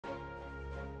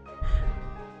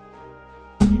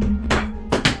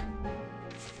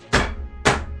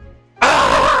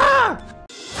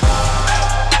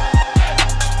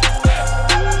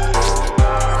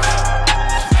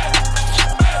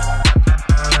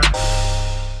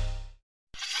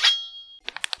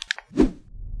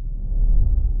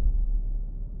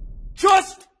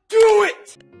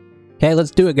Okay,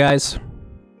 let's do it, guys.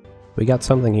 We got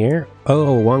something here.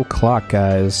 Oh, 1 clock,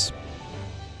 guys.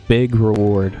 Big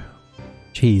reward.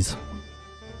 Jeez.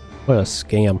 What a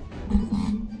scam.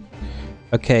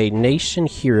 Okay, nation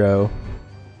hero.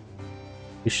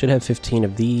 We should have 15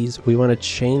 of these. We want to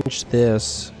change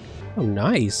this. Oh,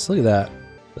 nice. Look at that.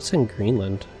 What's in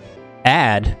Greenland?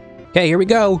 Add. Okay, here we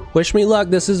go. Wish me luck.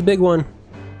 This is a big one.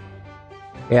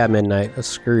 Yeah, midnight. That's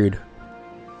screwed.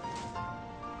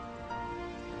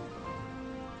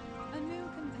 A new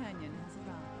companion has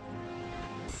arrived.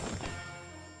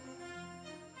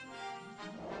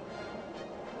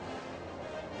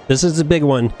 This is a big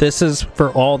one. This is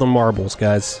for all the marbles,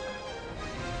 guys.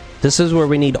 This is where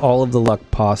we need all of the luck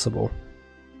possible.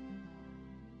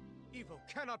 Evil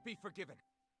cannot be forgiven.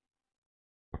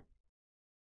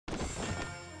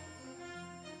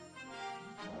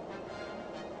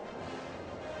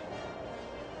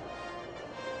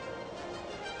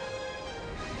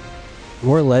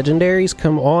 More legendaries?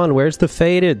 Come on, where's the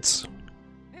fadeds?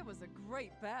 It was a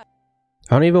great battle.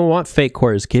 I don't even want fate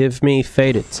cores. Give me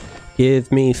fadeds.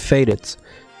 Give me fadeds.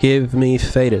 Give me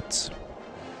fadeds.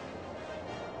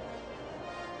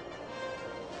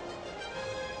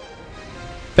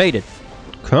 Faded.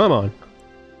 Come on.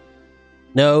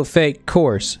 No fake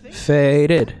course.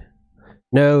 Faded.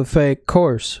 No fake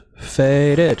course.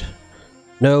 Faded.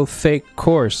 No fake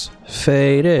course.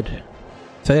 Faded.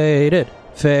 Faded.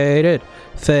 Faded.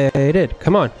 Faded.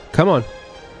 Come on. Come on.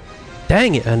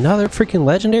 Dang it. Another freaking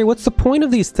legendary? What's the point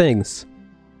of these things?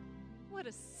 What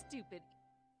a stupid...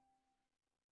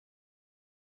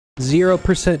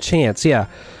 0% chance. Yeah.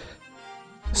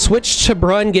 Switch to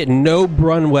Brunn, get no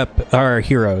Brunn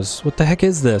heroes. What the heck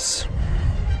is this?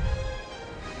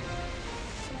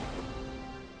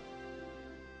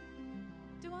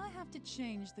 Do I have to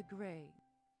change the grade?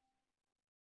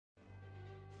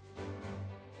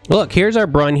 Look, here's our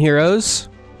Brunn heroes.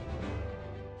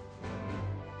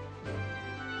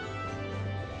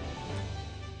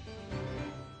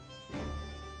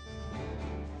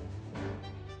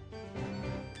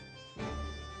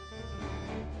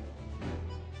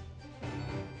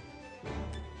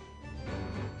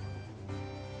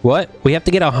 What? We have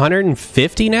to get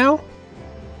 150 now?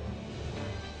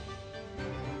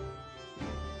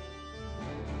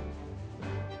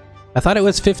 I thought it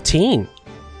was 15.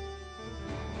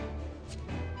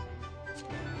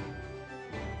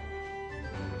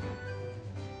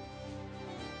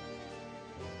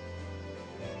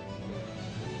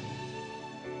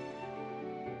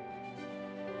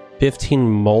 $15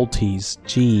 multis.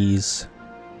 Jeez.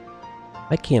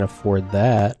 I can't afford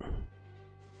that.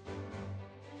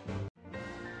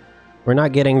 We're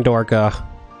not getting Dorka.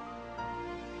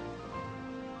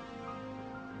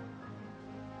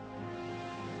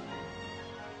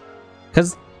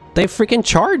 Because they freaking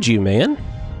charge you, man.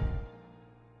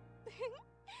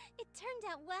 It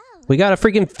turned out well. We got a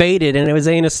freaking faded and it was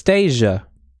Anastasia.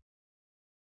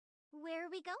 Where are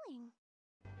we going?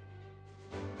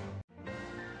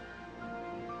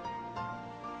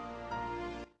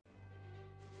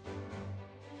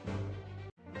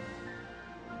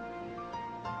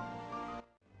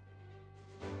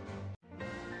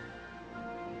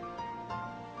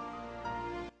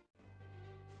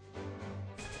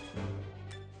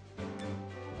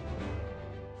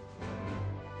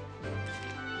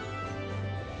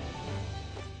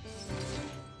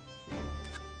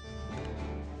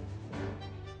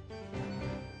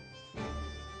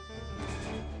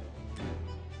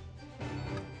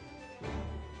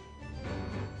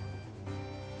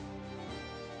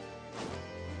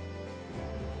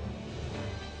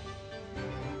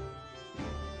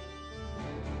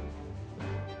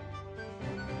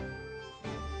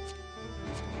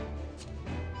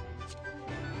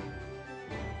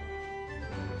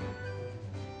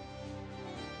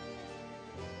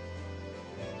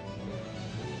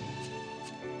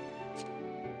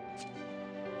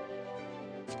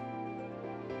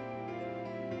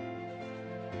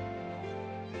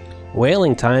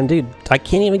 Whaling time, dude. I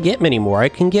can't even get many more. I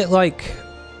can get like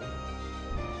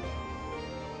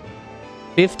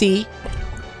 50.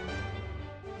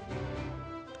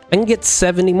 I can get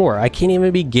 70 more. I can't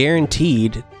even be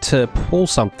guaranteed to pull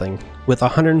something with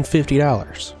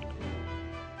 $150.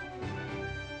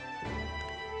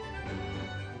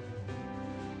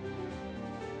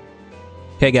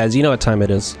 Okay, guys, you know what time it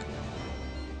is.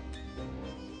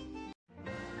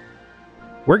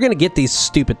 We're gonna get these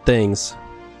stupid things.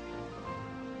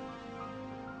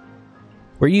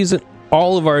 We're using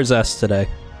all of our zest today.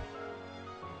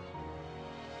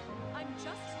 I'm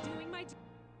just doing my...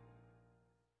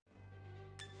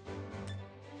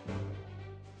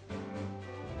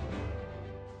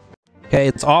 Okay,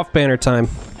 it's off banner time.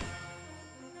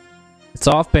 It's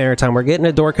off banner time. We're getting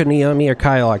a Dorka, Neomi, or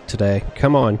Kylock today.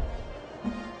 Come on.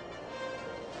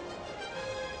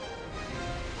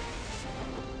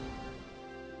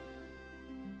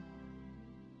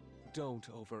 Don't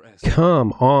overestimate.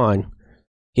 Come on.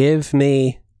 Give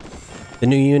me the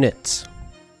new units.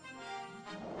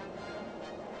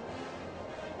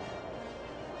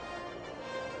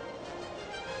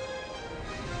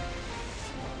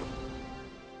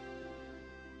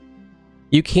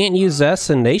 You can't use S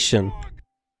in Nation.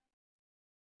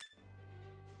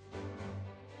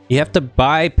 You have to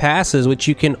buy passes, which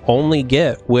you can only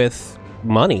get with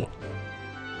money.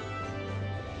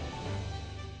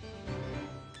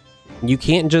 You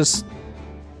can't just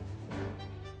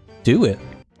do it.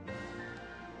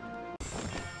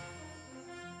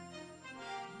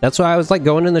 That's why I was like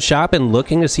going in the shop and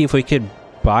looking to see if we could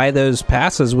buy those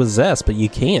passes with Zest, but you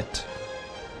can't.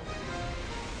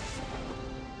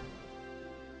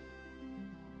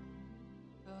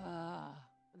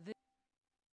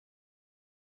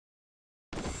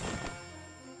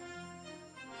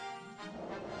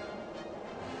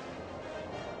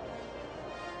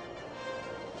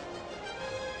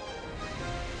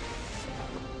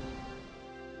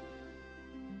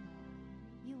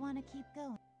 You want to keep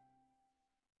going?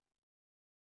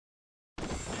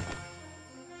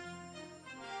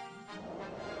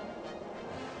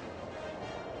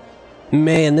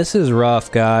 Man, this is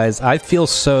rough, guys. I feel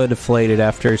so deflated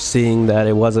after seeing that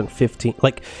it wasn't 15.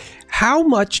 Like, how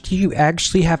much do you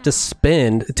actually have to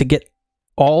spend to get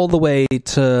all the way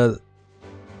to...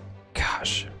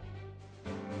 Gosh.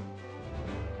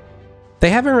 They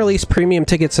haven't released premium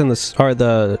tickets in the... or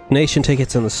the Nation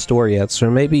tickets in the store yet, so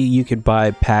maybe you could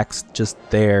buy packs just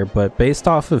there, but based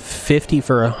off of 50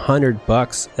 for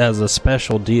 $100 as a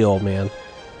special deal, man.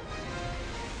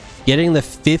 Getting the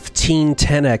 15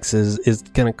 10Xs is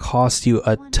going to cost you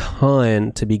a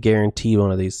ton to be guaranteed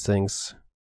one of these things.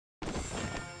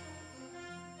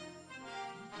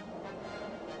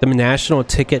 The national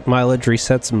ticket mileage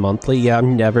resets monthly? Yeah,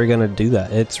 I'm never going to do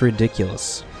that. It's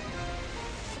ridiculous.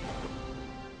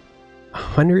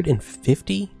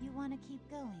 150? You want to keep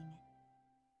going?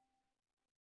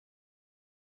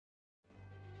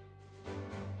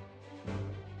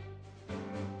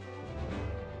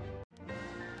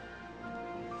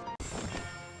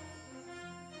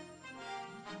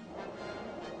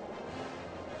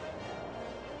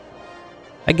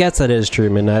 I guess that is true,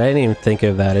 Midnight. I didn't even think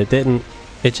of that.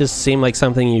 It just seemed like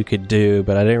something you could do,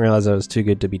 but I didn't realize that was too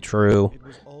good to be true.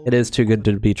 It is too good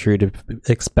to be true to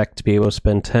expect to be able to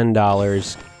spend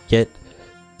 $10, get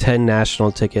 10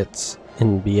 national tickets,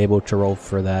 and be able to roll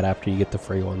for that after you get the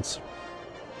free ones.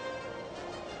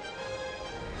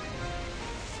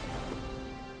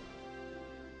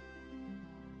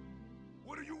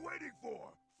 What are you waiting for?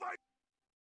 Fight!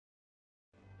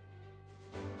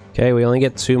 Okay, we only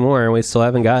get 2 more, and we still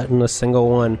haven't gotten a single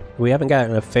one. We haven't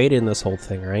gotten a fade in this whole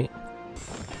thing, right?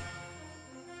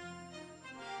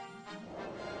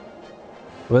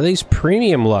 What are these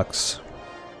premium looks?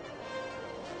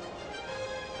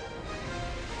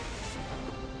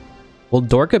 Will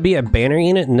Dorka be a banner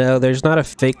unit? No, there's not a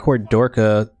fake core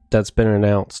Dorka that's been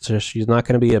announced. She's not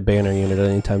going to be a banner unit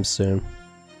anytime soon.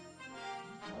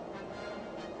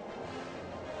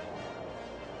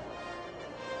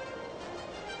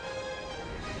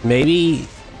 Maybe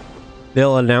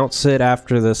they'll announce it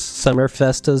after the Summer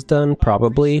Festa's done,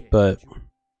 probably, but...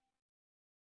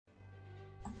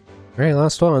 Alright,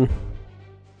 last one.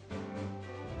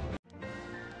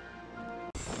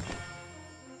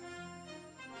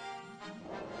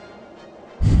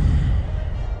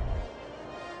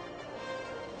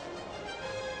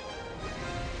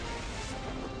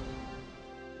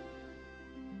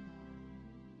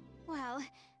 Well,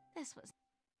 this was...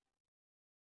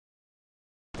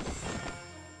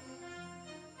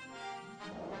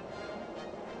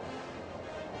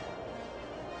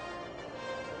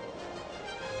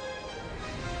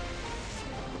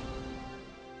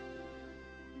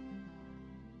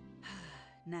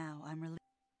 Now I'm relieved.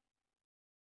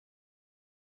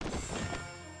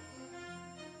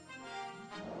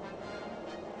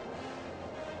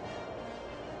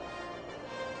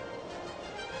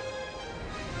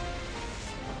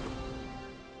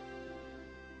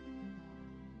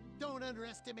 Don't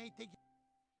underestimate the...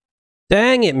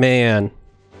 Dang it, man!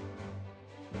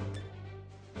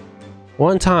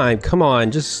 One time, come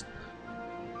on, just...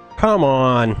 Come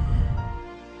on!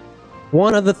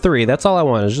 One of the 3, that's all I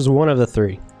want, is just one of the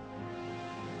 3.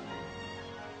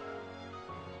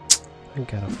 I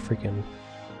got a freaking...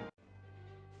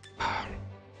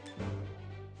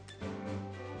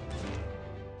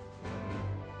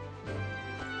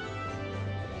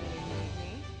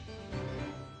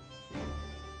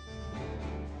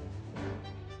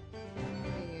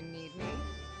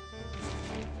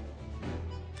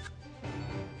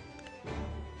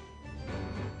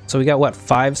 So we got, what,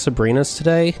 5 Sabrinas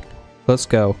today? Let's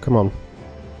go. Come on.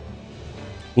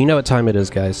 You know what time it is,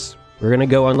 guys. We're going to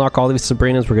go unlock all these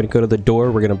Sabrinas. We're going to go to the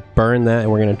door. We're going to burn that,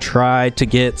 and we're going to try to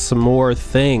get some more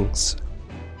things.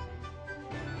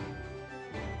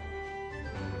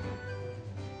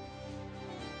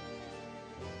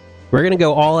 We're going to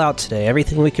go all out today.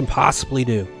 Everything we can possibly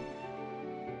do.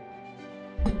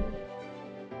 Are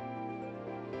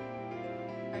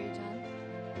you done?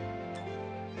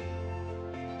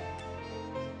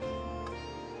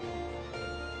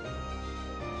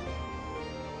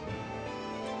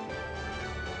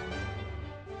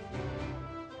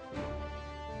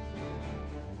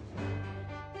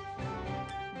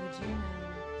 Would you know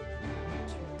what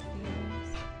trophy is?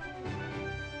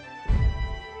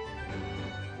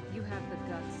 You have the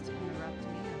guts to interrupt me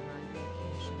on my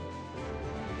vacation.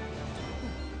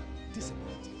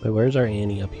 Wait, where's our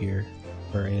Annie up here?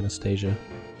 Or Anastasia?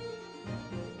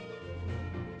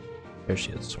 There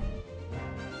she is. It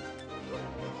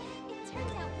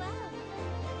turned out well.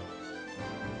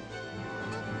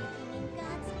 Everything in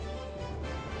God's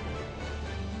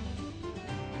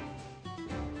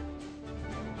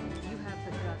You have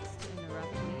the guts to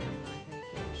interrupt me on my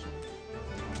vacation.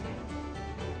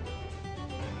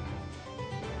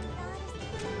 God is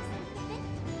pleased with the victory.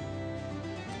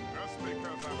 Let's make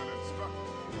us have an instructor.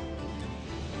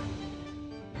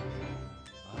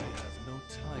 I have no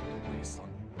time to waste on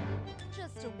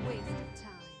Just a waste of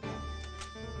time.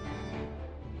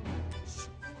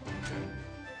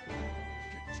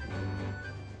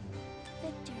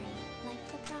 Victory,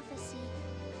 like the prophecy.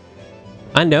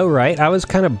 I know, right? I was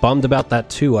kind of bummed about that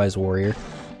too, Wise Warrior.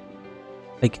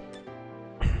 Like,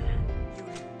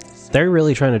 they're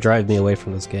really trying to drive me away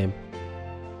from this game.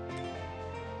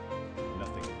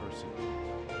 nothing personal.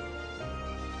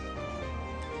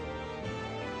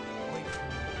 Wait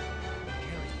for me.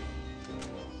 Carry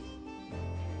me.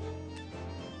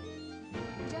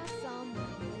 Just some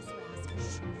this rascal.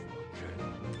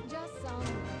 Just some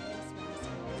this rascal.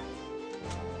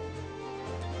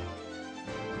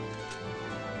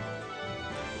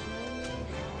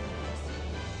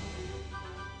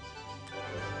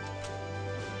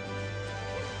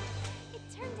 It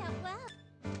turned out well.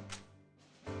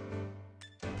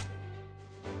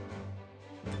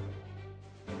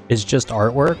 It's just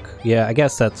artwork? Yeah, I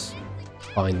guess that's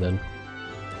fine then.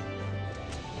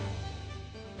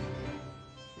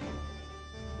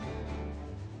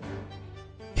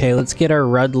 Okay, let's get our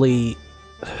Rudley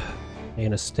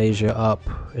Anastasia up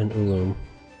in Ulum.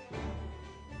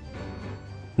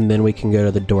 And then we can go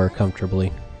to the door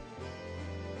comfortably.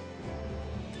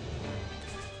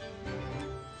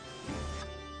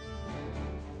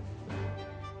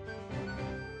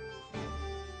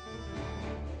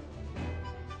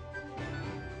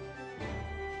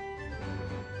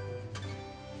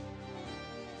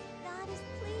 God is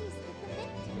pleased with the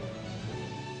victory.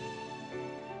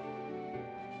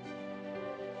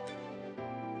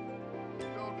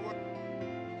 Don't worry.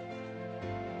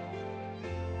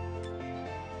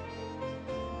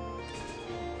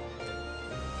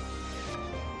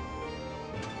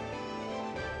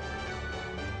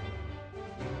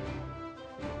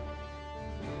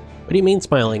 What do you mean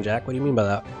smiling, Jack? What do you mean by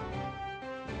that? Don't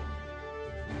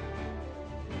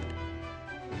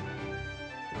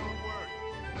worry.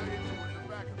 I hit you in the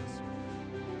back of the suit.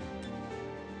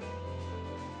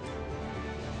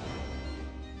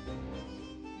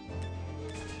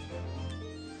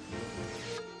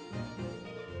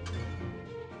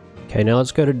 Okay, now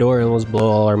let's go to door and let's blow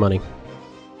all our money.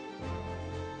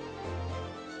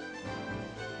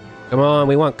 Come on,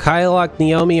 we want Kylock,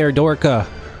 Neomi, or Dorka.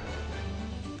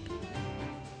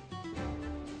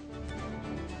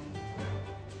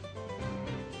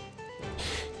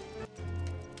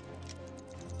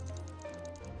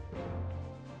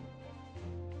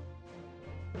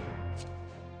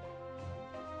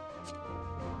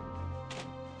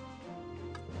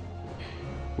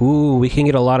 Ooh, we can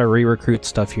get a lot of re-recruit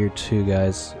stuff here too,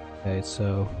 guys. Okay,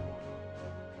 so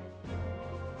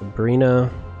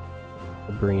Sabrina.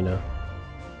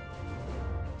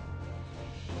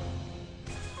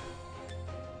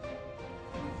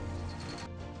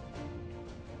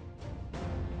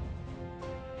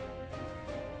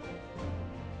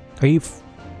 Are you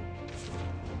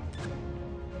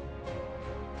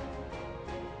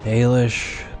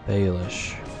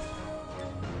Baelish.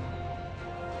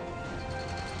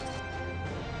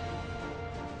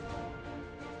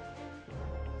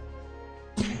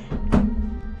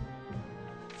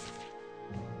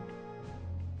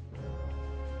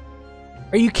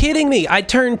 Are you kidding me? I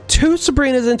turned 2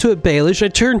 Sabrinas into a Baelish. I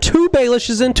turned 2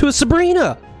 Baelishes into a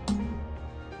Sabrina.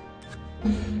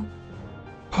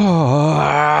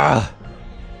 Ah.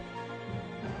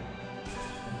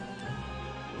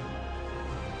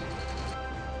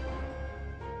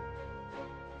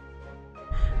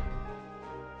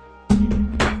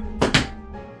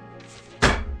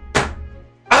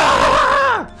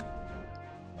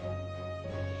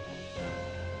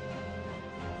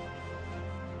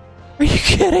 Are you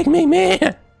kidding me,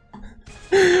 man?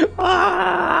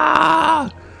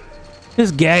 Ah!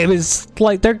 This game is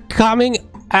like they're coming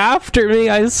after me,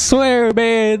 I swear,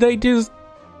 man. They just...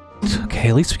 Okay,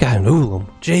 at least we got an Ulam.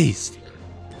 Jeez.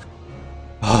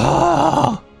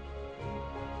 Ah!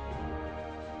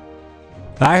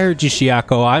 I heard you,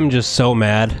 Shiako. I'm just so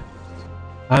mad.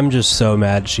 I'm just so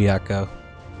mad, Shiako.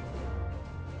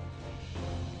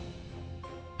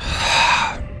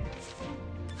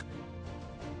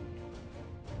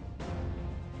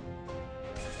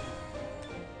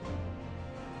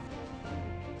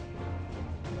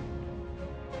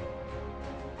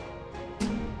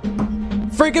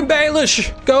 Freaking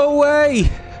Baelish! Go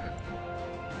away!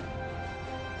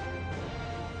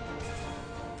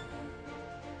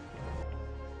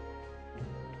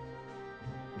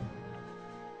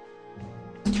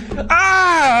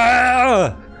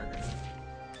 Ah!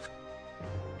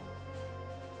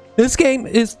 This game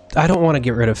is... I don't want to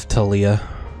get rid of Talia.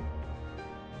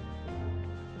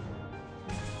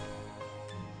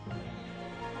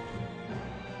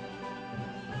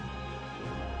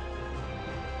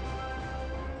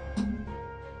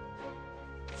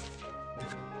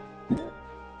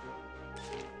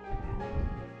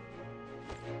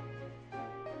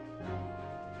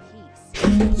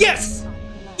 Yes!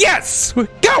 Yes! We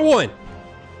got one!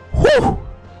 Whew!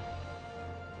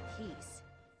 Peace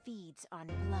feeds on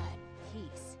blood.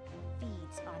 Peace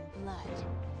feeds on blood.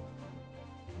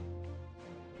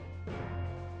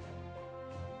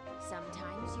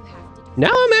 Sometimes you have to do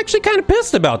Now I'm actually kind of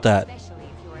pissed about that. especially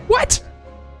if you're What?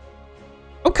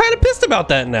 I'm kind of pissed about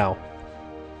that now.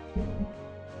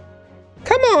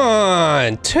 Come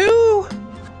on, two?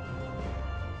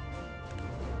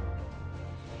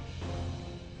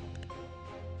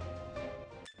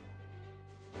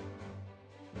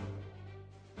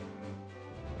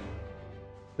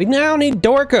 We now need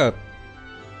Dorka.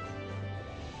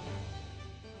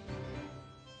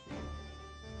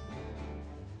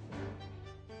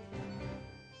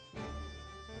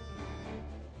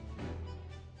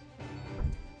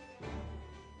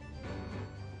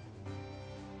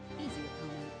 Easy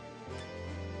opponent.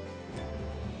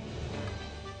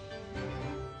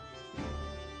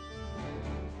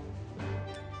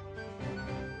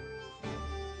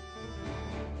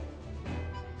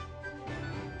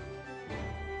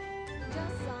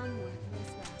 just some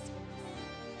worthless rascals.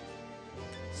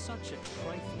 Such a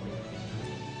trifling.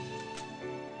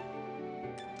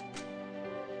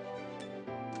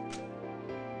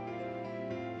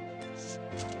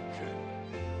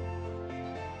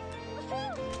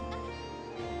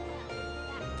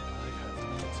 I have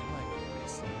no time to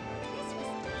waste. This was easy.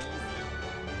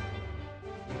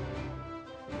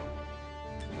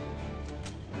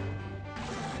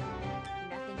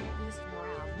 Nothing will boost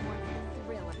morale more than the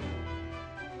thrill of it.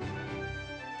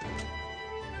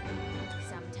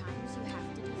 Sometimes you have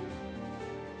to do.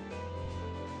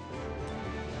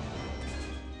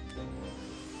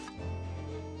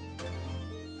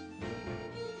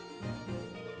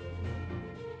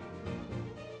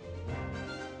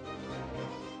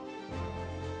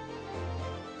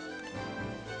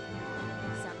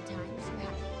 Sometimes you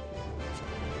have.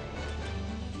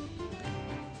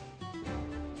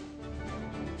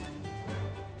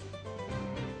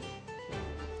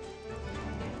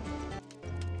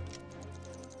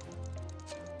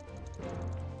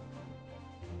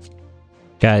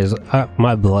 Guys,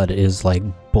 my blood is like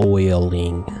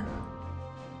boiling.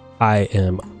 I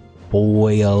am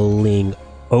boiling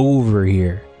over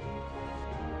here.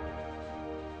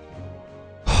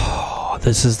 Oh,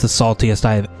 this is the saltiest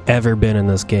I have ever been in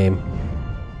this game.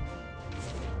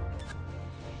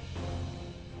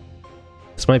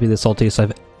 This might be the saltiest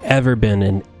I've ever been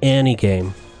in any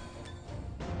game.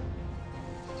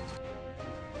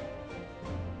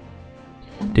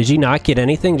 Did you not get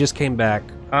anything? Just came back.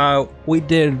 We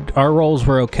did. Our rolls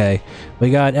were okay.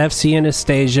 We got FC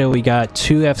Anastasia. We got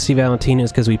 2 FC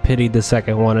Valentinas because we pitied the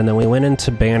second one, and then we went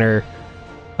into Banner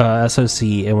SOC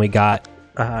and we got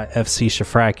FC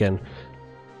Shafrakin.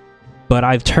 But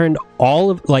I've turned all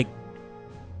of like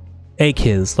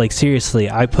AKIS. Like seriously,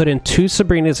 I put in 2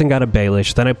 Sabrinas and got a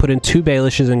Baelish. Then I put in 2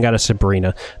 Baelishes and got a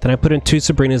Sabrina. Then I put in 2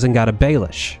 Sabrinas and got a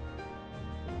Baelish.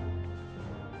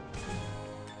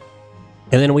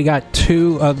 And then we got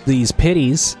 2 of these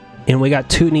pities, and we got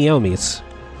 2 Neomis.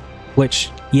 Which,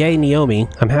 Yay,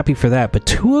 Neomi. I'm happy for that, but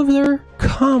 2 of there?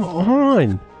 Come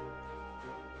on!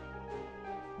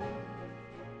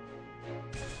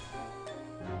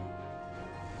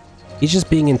 He's just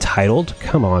being entitled?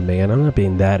 Come on, man. I'm not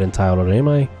being that entitled, am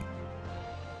I?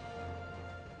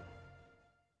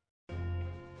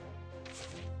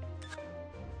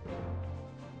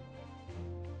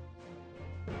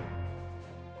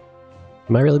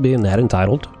 Am I really being that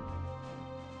entitled?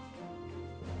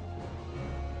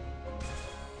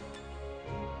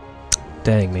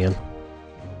 Dang, man.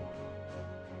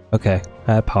 Okay,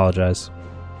 I apologize.